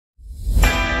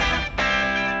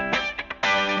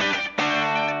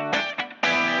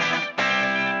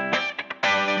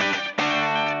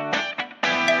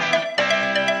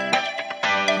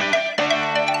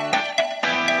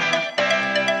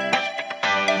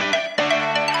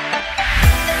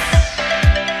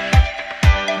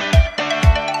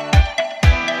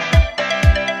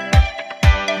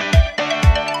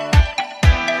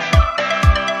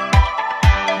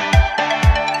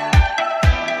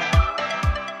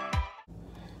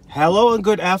Hello and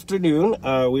good afternoon.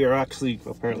 We are actually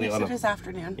apparently Yes, it is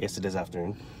afternoon. Yes, it is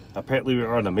afternoon. Apparently we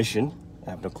are on a mission.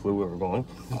 I have no clue where we're going.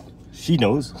 She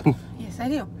knows. Yes, I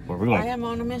do. Where are we going? I am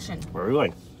on a mission. Where are we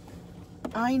going?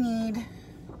 I need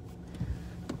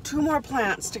 2 more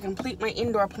plants to complete my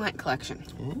indoor plant collection.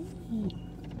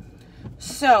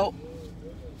 So,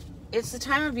 it's the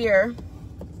time of year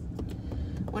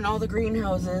when all the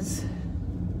greenhouses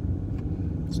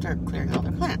start clearing all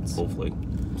their plants. Hopefully.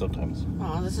 Sometimes.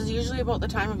 Well, this is usually about the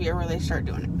time of year where they start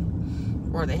doing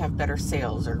it. Or they have better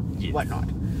sales or whatnot.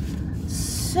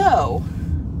 So,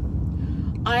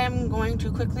 I am going to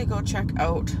quickly go check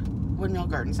out Windmill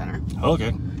Garden Centre.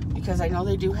 Okay. Because I know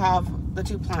they do have the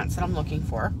 2 plants that I'm looking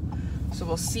for. So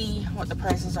we'll see what the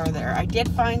prices are there. I did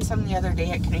find some the other day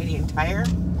at Canadian Tire,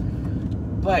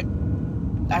 but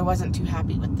I wasn't too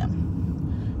happy with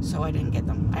them. So I didn't get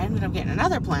them. I ended up getting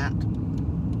another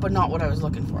plant, but not what I was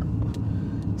looking for.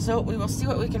 So we will see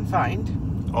what we can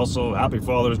find. Also, happy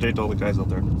Father's Day to all the guys out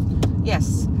there.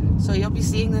 Yes. So you'll be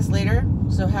seeing this later.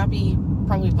 So happy,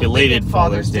 probably belated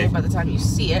Father's Day by the time you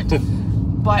see it.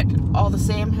 But all the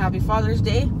same, happy Father's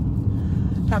Day.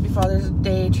 Happy Father's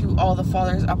Day to all the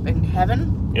fathers up in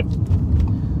heaven. Yep.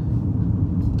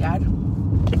 Dad.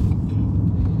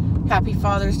 Happy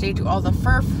Father's Day to all the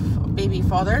fur baby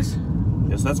fathers.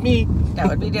 Yes, that's me. That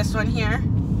would be this one here.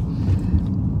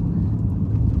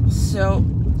 So,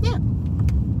 yeah.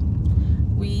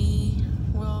 We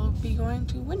will be going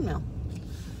to Windmill.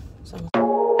 So.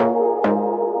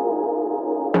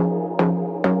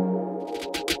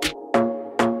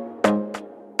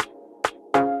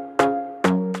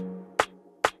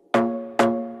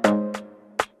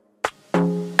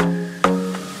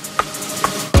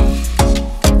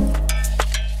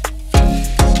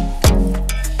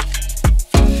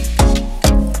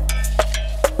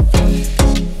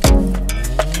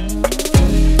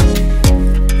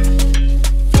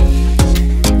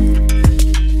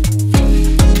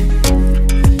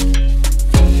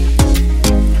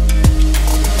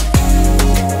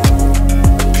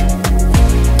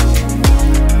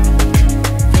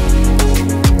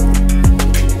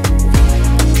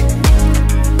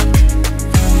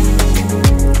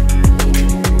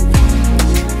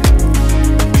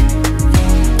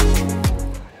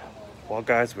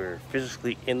 Guys, we're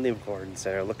physically in the garden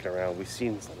center looking around. We've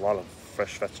seen a lot of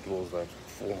fresh vegetables that are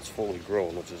almost fully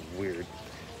grown, which is weird.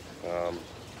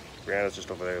 Rheanna's just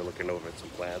over there looking over at some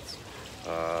plants.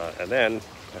 And then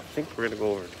I think we're going to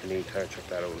go over to Canadian Tire, check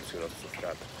that out and see what else we've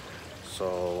got.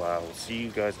 So we'll see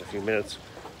you guys in a few minutes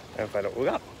and find out what we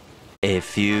got. A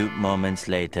few moments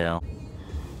later.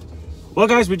 Well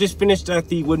guys, we just finished at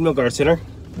the Windmill Garden Centre.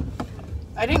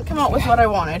 I didn't come out with what I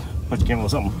wanted. But you came out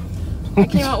with something. I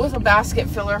came out with a basket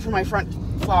filler for my front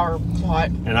flower pot.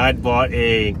 And I'd bought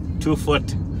a 2-foot, I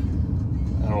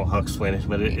don't know how to explain it,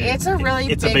 but it's a really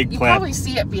big plant. You probably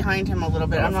see it behind him a little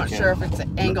bit. I'm not sure if it's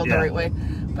angled the right way,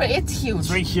 but it's huge.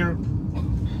 It's right here.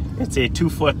 It's a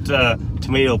 2-foot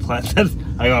tomato plant that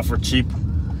I got for cheap.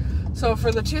 So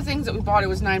for the 2 things that we bought, it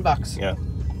was $9. Yeah.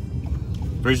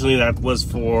 Originally that was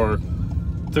for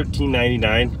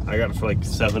 $13.99. I got it for like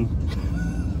 $7.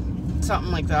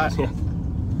 Something like that. Yeah.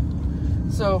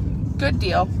 So, good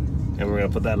deal. And we're going to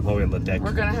put that probably on the deck.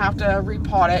 We're going to have to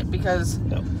repot it because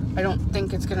I don't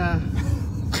think it's going to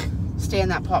stay in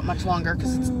that pot much longer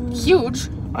because it's huge.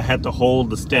 I had to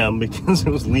hold the stem because it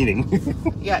was leaning.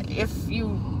 Yeah, if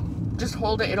you just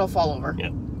hold it, it'll fall over.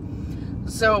 Yeah.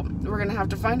 So, we're going to have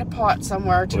to find a pot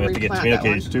somewhere to replant that one. We have to get a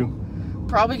tomato cage too.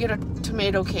 Probably get a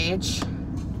tomato cage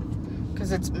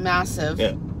because it's massive.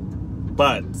 Yeah.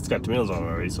 But it's got tomatoes on it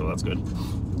already, so that's good.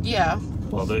 Yeah.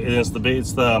 Well, it's the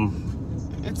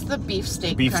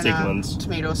beefsteak ones.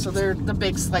 Tomatoes, so they're the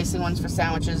big slicing ones for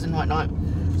sandwiches and whatnot.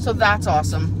 So that's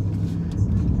awesome.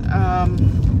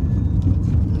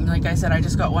 Like I said, I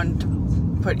just got one to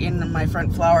put in my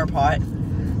front flower pot.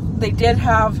 They did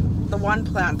have the one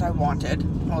plant I wanted.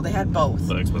 Well, they had both.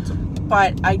 But expensive.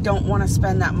 But I don't want to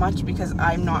spend that much because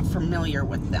I'm not familiar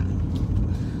with them.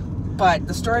 But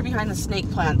the story behind the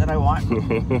snake plant that I want,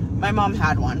 my mom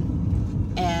had one.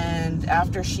 And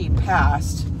after she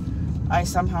passed, I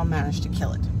somehow managed to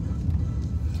kill it.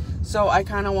 So I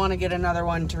kind of want to get another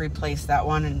one to replace that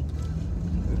one and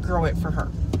grow it for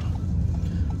her.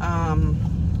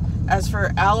 As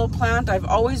for aloe plant, I've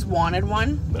always wanted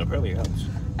one. That probably helps.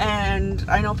 And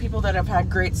I know people that have had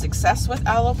great success with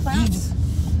aloe plants.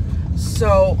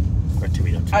 So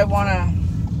I want to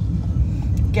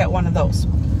get one of those.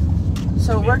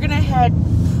 So we're going to head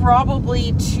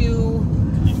probably to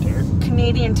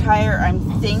Canadian Tire,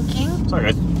 I'm thinking.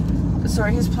 Sorry, guys.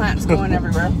 Sorry, his plant's going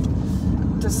everywhere.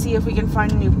 To see if we can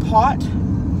find a new pot.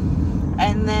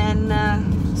 and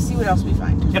then see what else we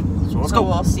find. Yep. So let's So go.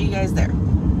 we'll see you guys there.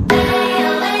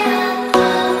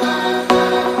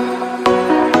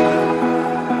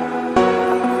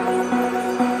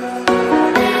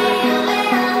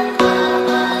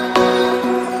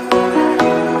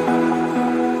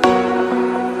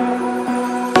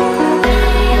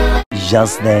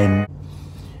 Just then.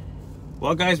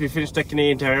 Well, guys, we finished at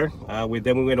Canadian Tire.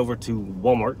 Then we went over to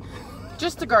Walmart.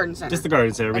 Just the garden center. Just the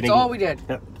garden center. That's all we did.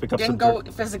 Yeah, pick up Didn't some go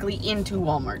dirt. physically into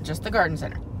Walmart. Just the garden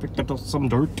center. Picked up some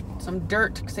dirt. Some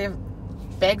dirt, because they have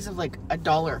bags of like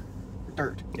 $1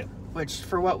 dirt. Yeah. Which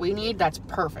for what we need, that's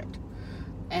perfect.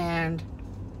 And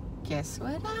guess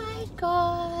what I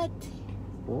got?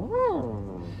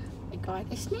 Oh. I got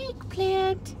a snake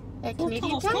plant. A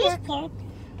Canadian Tire.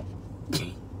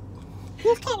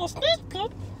 You've got a snake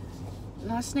pit.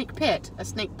 Not a snake pit, a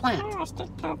snake plant. Oh, a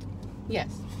snake plant.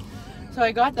 Yes. So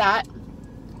I got that.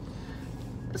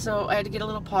 So I had to get a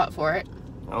little pot for it,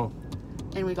 Oh.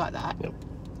 and we got that. Yep.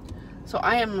 So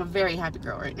I am a very happy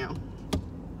girl right now.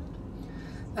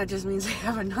 That just means I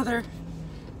have another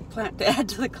plant to add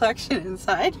to the collection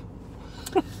inside.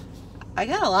 I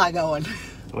got a lot going.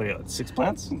 What do you got? 6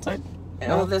 plants inside?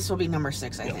 Oh, this will be number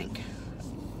 6, I Yep. think.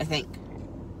 I think.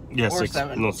 Yeah, Or 6.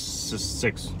 7. No, it's just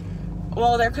 6.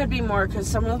 Well, there could be more because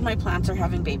some of my plants are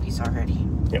having babies already.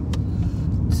 Yep.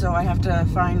 So I have to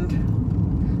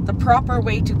find the proper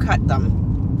way to cut them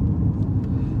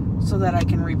so that I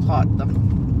can replot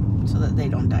them so that they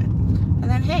don't die. And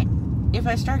then, hey, if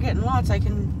I start getting lots, I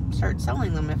can start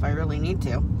selling them if I really need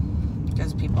to,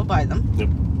 because people buy them. Yep.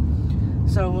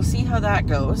 So we'll see how that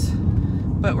goes.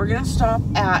 But we're going to stop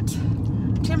at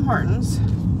Tim Horton's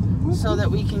so that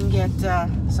we can get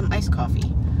some iced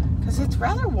coffee, because it's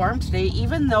rather warm today,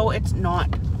 even though it's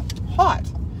not hot.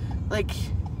 Like,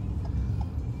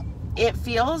 it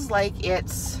feels like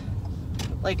it's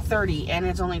like 30 and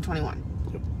it's only 21.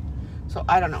 Yep. So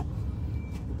I don't know.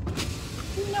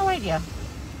 No idea.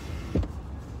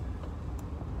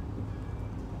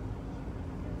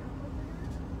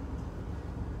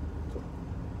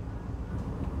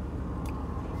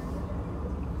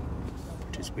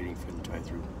 Just waiting for the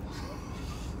drive-through.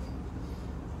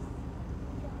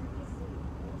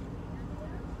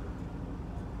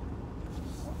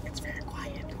 It's very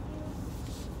quiet.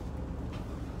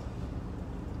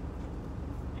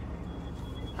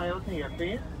 Hi, what can I get for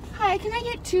you? Hi, can I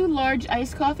get 2 large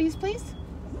iced coffees, please?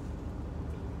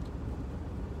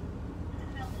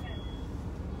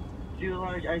 2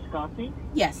 large iced coffee.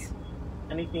 Yes.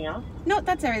 Anything else? No,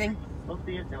 that's everything. We'll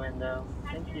see you at the window.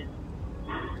 Thank you.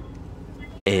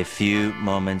 A few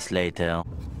moments later.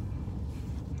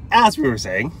 As we were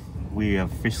saying, we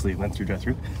officially went through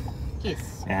drive-through.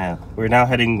 Yes. Yeah, we're now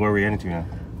heading where we're heading to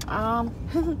now.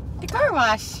 The car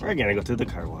wash. We're gonna go to the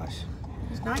car wash.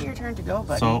 It's not your turn to go,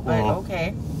 buddy, So, but well,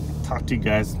 okay. Talk to you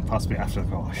guys possibly after the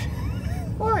car wash.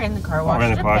 Or in the car Or wash,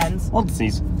 in the car wash. depends. We'll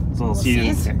seize. So we'll see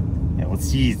you. seize? Yeah, we'll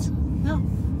seize. No.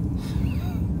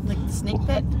 Like the snake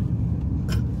pit?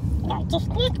 No, it's a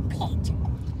snake pit.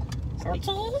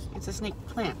 Okay? It's a snake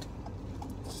plant,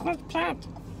 Snake plant.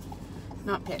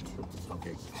 not pit.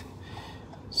 Okay.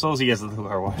 So we'll see you guys at the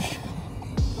car wash.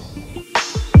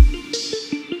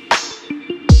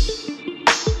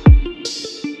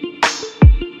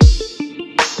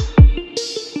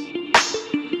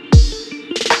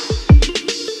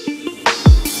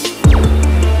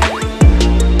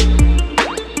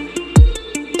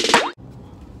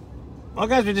 Well,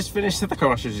 guys, we just finished at the car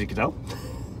wash, as you can tell.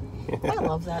 I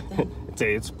love that thing.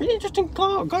 It's a pretty interesting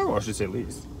car wash, to say the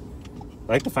least.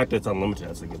 I like the fact that it's unlimited.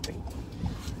 That's a good thing.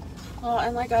 Well,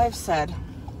 and like I've said,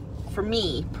 for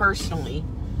me, personally,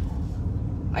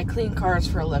 I clean cars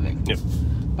for a living. Yep.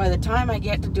 By the time I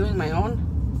get to doing my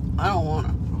own, I don't want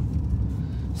to.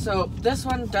 So this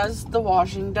one does the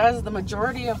washing, does the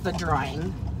majority of the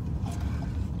drying,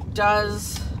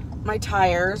 does my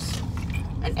tires,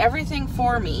 and everything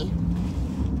for me.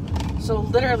 So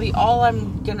literally all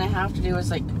I'm gonna have to do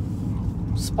is like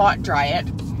spot dry it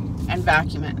and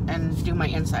vacuum it and do my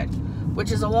inside,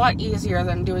 which is a lot easier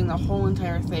than doing the whole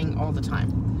entire thing all the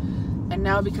time. And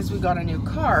now because we got a new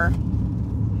car,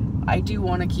 I do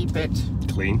want to keep it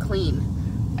clean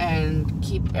and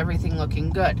keep everything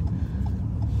looking good.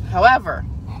 However,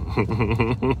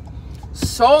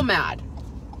 so mad.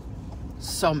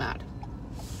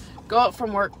 Go out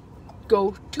from work,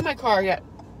 go to my car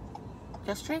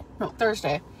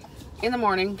Thursday in the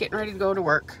morning, getting ready to go to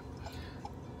work.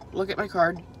 Look at my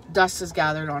car, dust is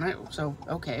gathered on it, so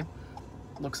okay.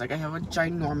 Looks like I have a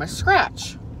ginormous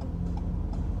scratch.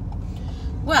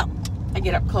 Well, I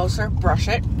get up closer, brush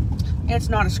it. It's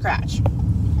not a scratch.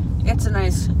 It's a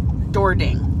nice door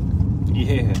ding.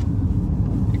 Yeah.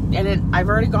 And I've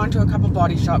already gone to a couple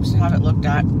body shops to have it looked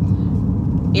at.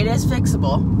 It is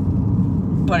fixable,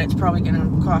 but it's probably going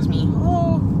to cost me,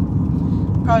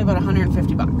 probably about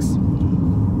 150 bucks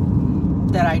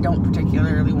that I don't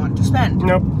particularly want to spend.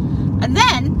 Nope. And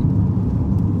then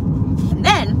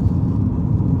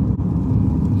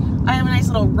I have a nice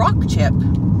little rock chip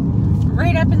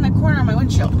right up in the corner of my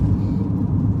windshield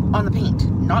on the paint.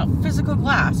 Not physical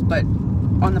glass, but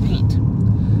on the paint.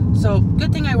 So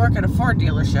good thing I work at a Ford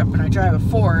dealership and I drive a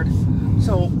Ford,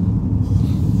 so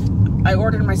I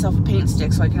ordered myself a paint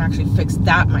stick so I can actually fix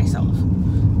that myself.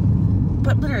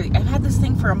 But literally, I've had this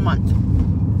thing for a month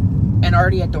and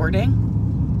already a door ding.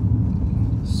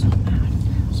 So mad.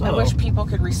 So, I wish people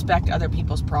could respect other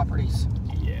people's properties.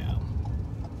 Yeah.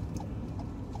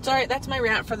 It's alright, that's my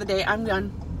rant for the day. I'm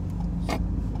done.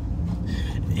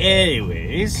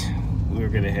 Anyways, we're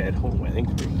gonna head home, I think.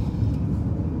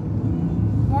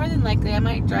 More than likely, I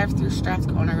might drive through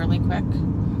Strathcona really quick.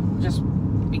 Just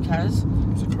because.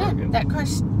 That car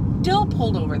still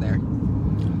pulled over there.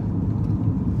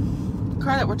 The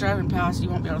car that we're driving past, you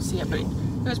won't be able to see it, but it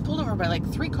was pulled over by like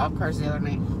 3 cop cars the other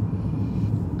night.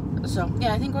 So,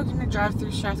 yeah, I think we're going to drive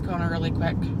through Strathcona really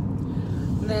quick.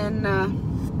 Then,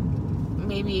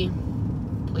 maybe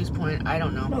Police Point, I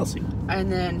don't know. We'll see. And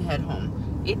then head home.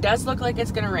 It does look like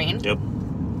it's going to rain. Yep.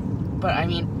 But, I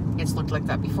mean, it's looked like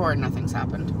that before and nothing's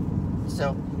happened.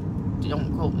 So,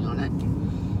 don't quote me on it.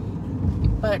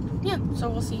 But, yeah, so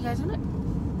we'll see you guys in a bit.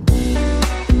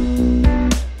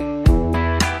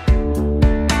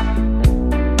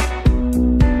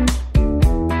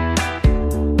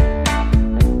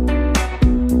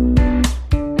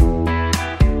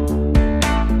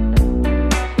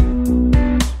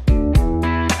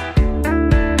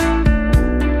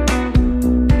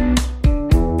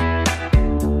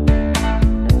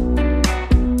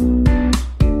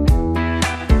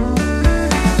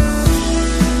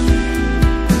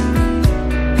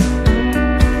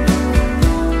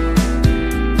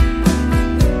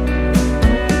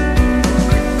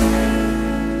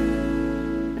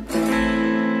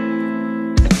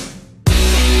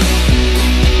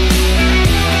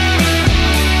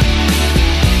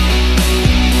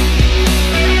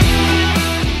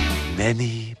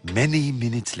 Many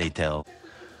minutes later.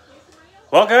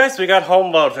 Well, guys, we got home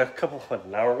about an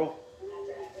hour ago?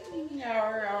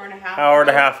 Hour and a half. Hour and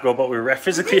a half ago, but we were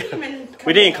physically...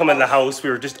 We didn't come in the house. house. We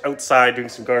were just outside doing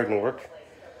some garden work.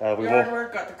 Yard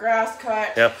work, got the grass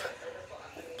cut. Yep.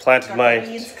 Planted Got my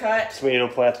the weeds cut. tomato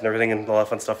plant and everything and all that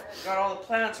fun stuff. Got all the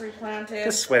plants replanted.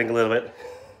 Just sweating a little bit.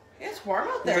 It's warm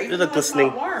out there. It Even looked though it's glistening.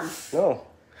 not warm. No.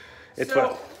 It's So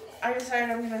wet. I decided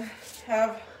I'm gonna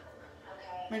have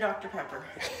my Dr. Pepper.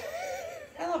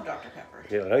 I love Dr. Pepper.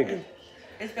 Yeah, I know you do.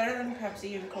 It's better than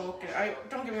Pepsi and Coke. And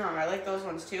don't get me wrong, I like those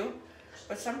ones too.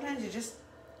 But sometimes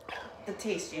the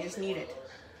taste, you just need it.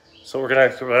 So we're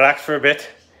gonna relax for a bit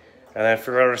and then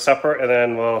figure out our supper and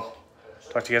then we'll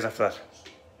talk to you guys after that.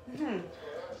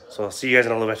 So I'll see you guys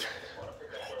in a little bit.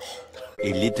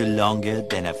 A little longer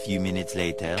than a few minutes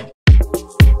later.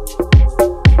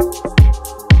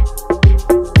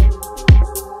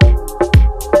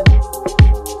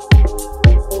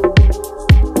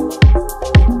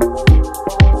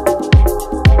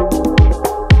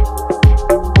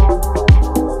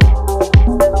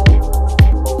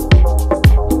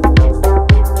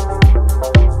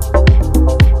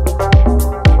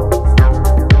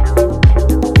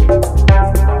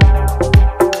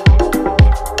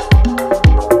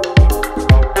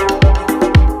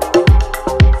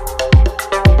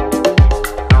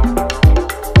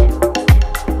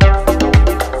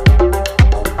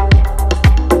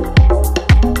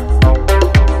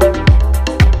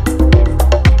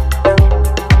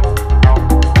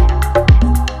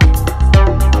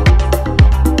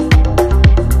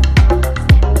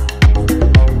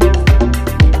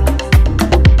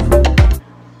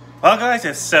 Well guys,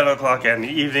 it's 7 o'clock in the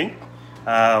evening.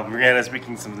 Rheanna's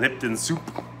making some Lipton soup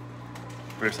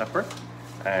for supper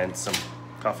and some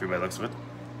coffee by the looks of it.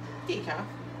 Decaf.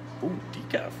 Ooh,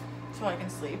 decaf. So I can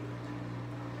sleep.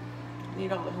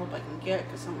 Need all the help I can get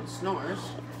because someone snores.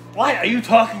 What are you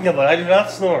talking about? I do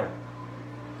not snore.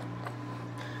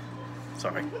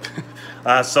 Sorry.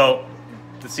 So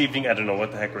this evening, I don't know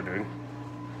what the heck we're doing.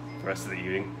 The rest of the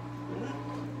evening.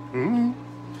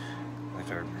 I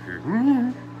thought we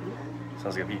heard.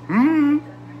 Sounds like a bee.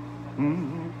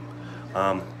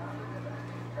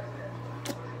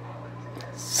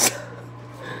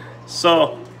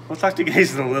 So we'll talk to you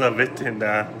guys in a little bit and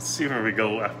we'll see where we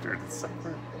go after the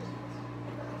supper.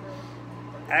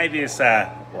 I just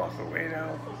walk away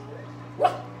now.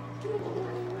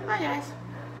 Hi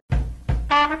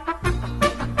guys.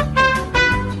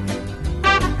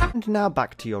 And now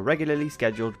back to your regularly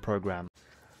scheduled program.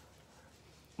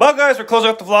 Well, guys, we're closing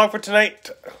up the vlog for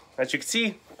tonight. As you can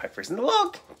see, Piper's in the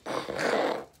vlog.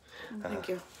 Thank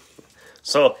you.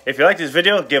 So, if you like this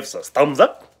video, give us a thumbs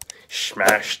up.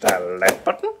 Smash that like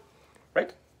button.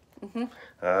 Right?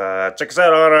 Check us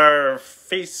out on our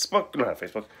Facebook, not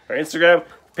Facebook, our Instagram,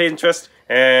 Pinterest,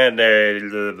 and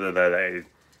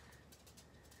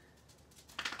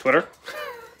Twitter.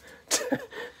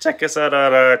 Check us out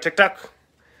on our TikTok.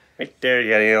 Right there, you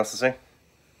got anything else to say?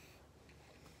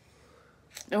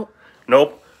 Nope.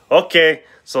 Nope. Okay,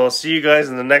 so I'll see you guys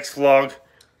in the next vlog.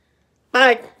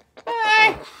 Bye.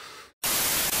 Bye.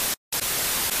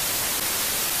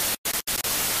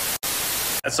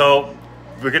 So,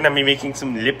 we're gonna be making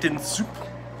some Lipton soup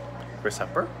for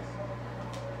supper.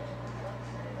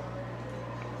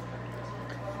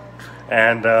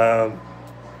 And,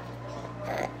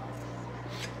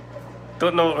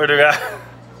 don't know where to go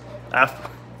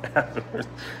afterwards.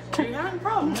 Are you having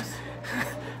problems?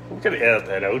 I'm gonna edit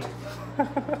that out.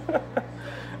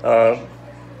 I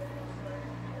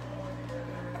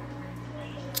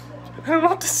don't know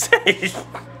what to say.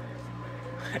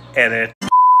 Edit.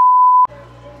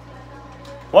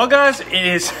 Well, guys, it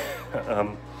is.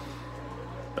 I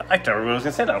can't remember what I was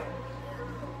gonna say now.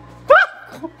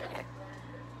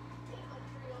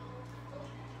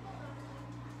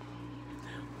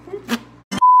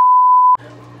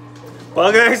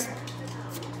 Well, guys,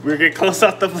 we're getting close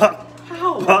off the vlog.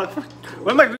 How?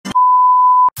 What am I?